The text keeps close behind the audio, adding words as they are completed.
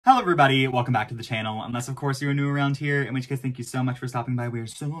Hello everybody, welcome back to the channel, unless of course you're new around here, in which case thank you so much for stopping by. We are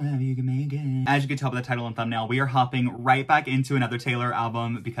so happy you can make it. As you can tell by the title and thumbnail, we are hopping right back into another Taylor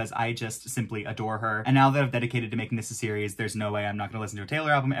album because I just simply adore her. And now that I've dedicated to making this a series, there's no way I'm not gonna listen to a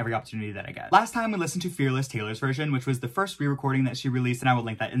Taylor album every opportunity that I get. Last time we listened to Fearless, Taylor's version, which was the first re-recording that she released, and I will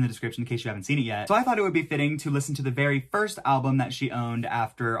link that in the description in case you haven't seen it yet. So I thought it would be fitting to listen to the very first album that she owned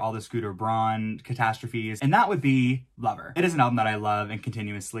after all the Scooter Braun catastrophes, and that would be Lover. It is an album that I love and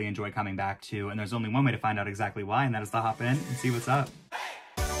continuously enjoy coming back to, and there's only one way to find out exactly why, and that is to hop in and see what's up.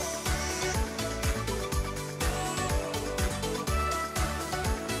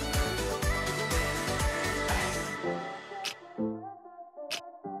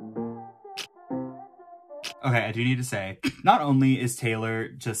 Okay, I do need to say, not only is Taylor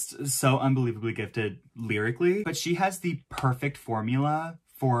just so unbelievably gifted lyrically, but she has the perfect formula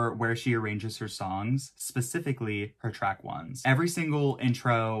for where she arranges her songs, specifically her track ones. Every single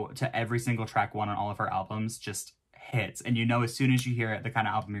intro to every single track one on all of her albums just hits, and you know as soon as you hear it the kind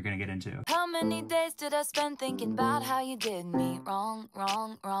of album you're gonna get into. How many days did I spend thinking about how you did me wrong,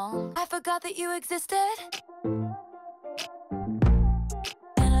 wrong, wrong? I forgot that you existed. And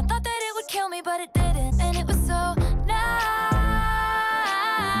I thought that it would kill me, but it didn't. And it was so nice.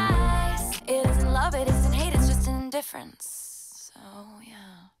 It isn't love, it isn't hate, it's just indifference. So, yeah.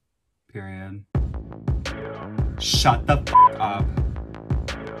 Period. Shut the f up.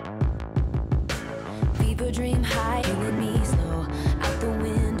 Fever dream high, you and me slow out the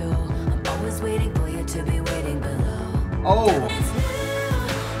window. I'm always waiting for you to be waiting below. Oh! It's blue,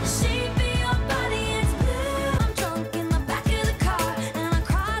 the shape of your body is blue. I'm drunk in the back of the car, and I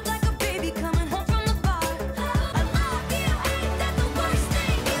cried like a baby coming home from the bar. I love you, ain't that the worst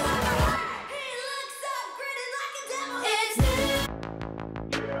thing you ever heard? He looks so gritty like a devil. It's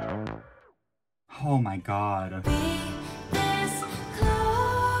Oh my god. be this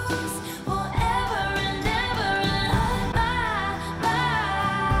close forever and ever and bye,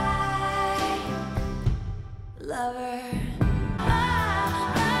 lover. Bye,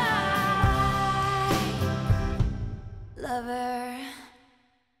 lover.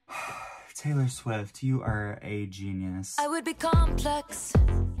 Taylor Swift, you are a genius. I would be complex,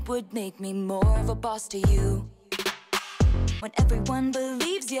 would make me more of a boss to you. When everyone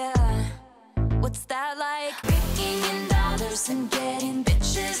believes ya, what's that like? Making in dollars and getting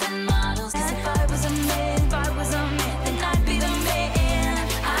bitches and models. 'Cause if I was a man, then I'd be the man.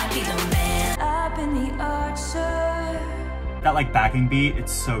 I'd be the man. I've been the archer. That like backing beat,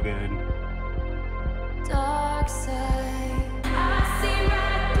 it's so good. Dark side. I see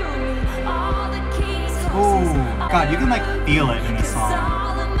right through me. All the kings. Oh god, you can like feel it in this song.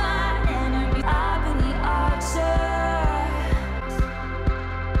 All of my enemies. I've been the archer.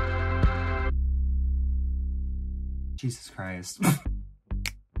 Jesus Christ.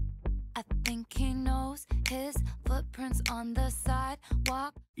 I think he knows his footprints on the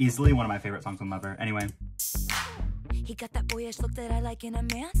sidewalk. Easily one of my favorite songs on Lover. Anyway. He got that boyish look that I like in a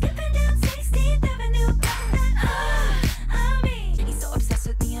man. Skipping down 16th Avenue. I mean, he's so obsessed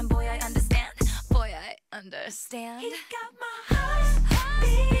with me, and boy, I understand. Boy, I understand. He got my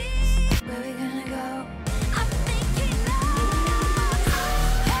heartbeat. Where we gonna go? I think he knows.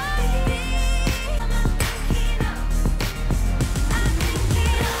 Heartbeat. He knows. I think he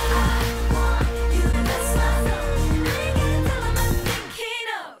knows. I want you to miss my love. I ain't gonna tell him I think he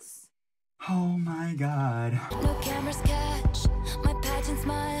knows. Oh my god. No cameras catch my pageant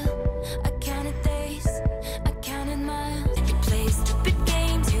smile. I counted days, I counted miles. You play stupid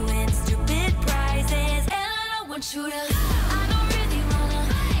games, you win stupid prizes. And I don't want you to, I don't really wanna,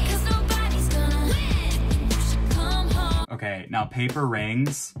 'cause nobody's gonna win. You should come home. Okay, now Paper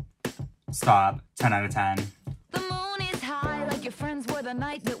Rings. Stop. 10 out of 10. The moon is high like your friends were the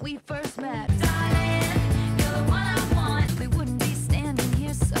night that we first met. Darling, you're the one I want. We wouldn't be standing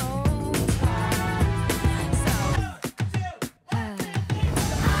here so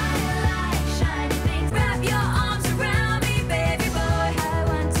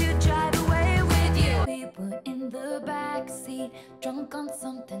drunk on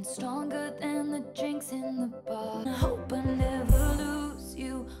something stronger than the drinks in the bar. I hope I never lose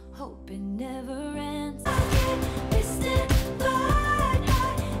you, hope it never ends. I get mystified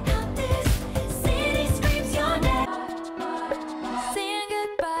how this city screams your name. Saying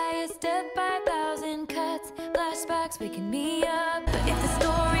goodbye is death by 1,000 cuts, flashbacks waking me up. But if the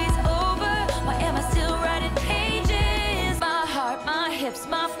story's over, why am I still writing pages? My heart, my hips,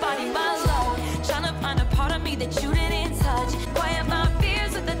 my body, my love, trying to find a part of me that you didn't touch. Quiet my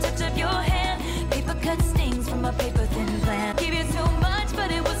fears with the touch of your hand. Paper cut stings from a paper thin plan. Give you so much,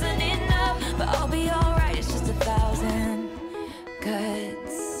 but it wasn't enough. But I'll be alright, it's just 1,000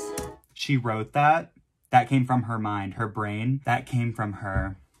 cuts. She wrote that. That came from her mind, her brain. That came from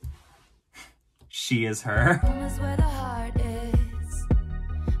her. She is her. Home is where the heart is,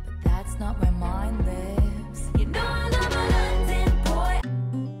 but that's not where mine lives. You know I'm a London boy.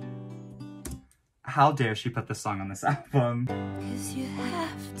 How dare she put this song on this album? 'Cause you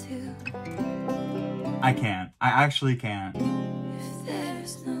have to. I can't. I actually can't. If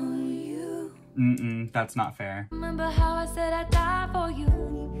there's no you. That's not fair. Remember how I said I'd die for you?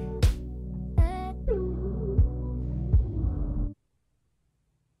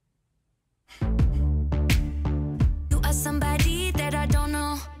 You are somebody that I don't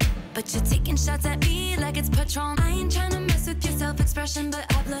know, but you're taking shots at me like it's Patron. I ain't trying to mess with your self-expression, but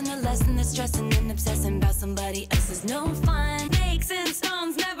I've learned a lesson that stressing and obsessing about somebody else is no fun. Snakes and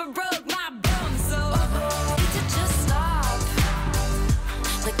stones never broke my bones, so need to just stop.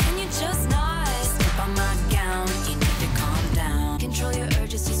 Like, can you just not slip on my gown? You need to calm down. Control your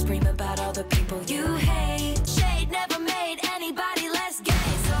urges to scream about all the people you hate. Shade never made anybody less gay,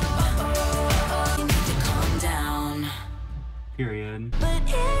 so you need to calm down. Period. But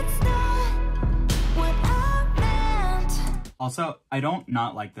it's not what I meant. Also, I don't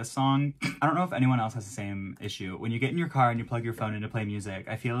not like this song. I don't know if anyone else has the same issue. When you get in your car and you plug your phone in to play music,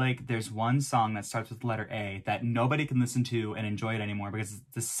 I feel like there's one song that starts with the letter A that nobody can listen to and enjoy it anymore because it's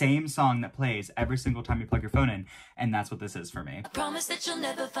the same song that plays every single time you plug your phone in, and that's what this is for me. I promise that you'll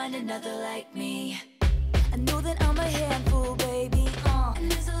never find another like me. I know that I'm a handful, baby.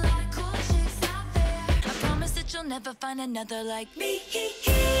 And there's a lot of cool chicks out there. I promise that you'll never find another like me.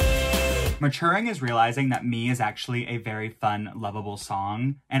 Maturing is realizing that Me is actually a very fun, lovable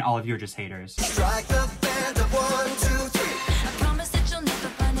song, and all of you are just haters. Strike the band of 1, 2, 3. I promise that you'll never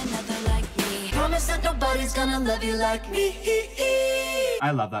find another like me. Promise that nobody's gonna love you like me.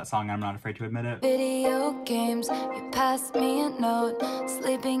 I love that song, and I'm not afraid to admit it. Video games, you passed me a note.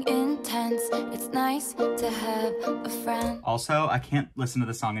 Sleeping intense, it's nice to have a friend. Also, I can't listen to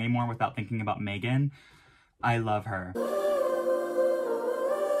the song anymore without thinking about Megan. I love her.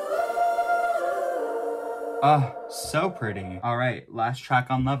 Oh, so pretty. All right, last track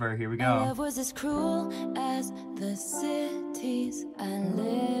on Lover. Here we go. Love was as cruel as the cities I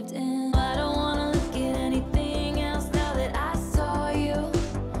lived in. I don't wanna look at anything else now that I saw you.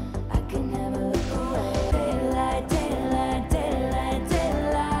 I can never look away. Daylight, daylight, daylight,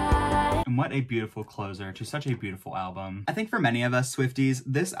 daylight. And what a beautiful closer to such a beautiful album. I think for many of us Swifties,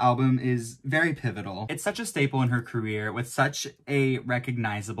 this album is very pivotal. It's such a staple in her career with such a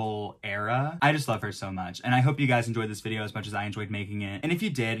recognizable era. I just love her so much, and I hope you guys enjoyed this video as much as I enjoyed making it. And if you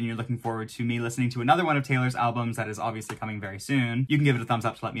did, and you're looking forward to me listening to another one of Taylor's albums that is obviously coming very soon, you can give it a thumbs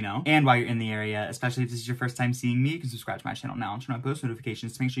up to let me know. And while you're in the area, especially if this is your first time seeing me, you can subscribe to my channel now and turn on post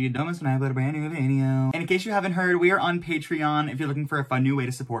notifications to make sure you don't miss when I upload a brand new video. And in case you haven't heard, we are on Patreon. If you're looking for a fun new way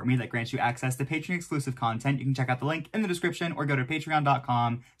to support me that grants you access to Patreon exclusive content, you can check out the link in the description or go to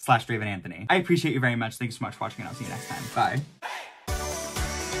patreon.com/DravenAnthony. I appreciate you very much. Thank you so much for watching, and I'll see you next time. Bye.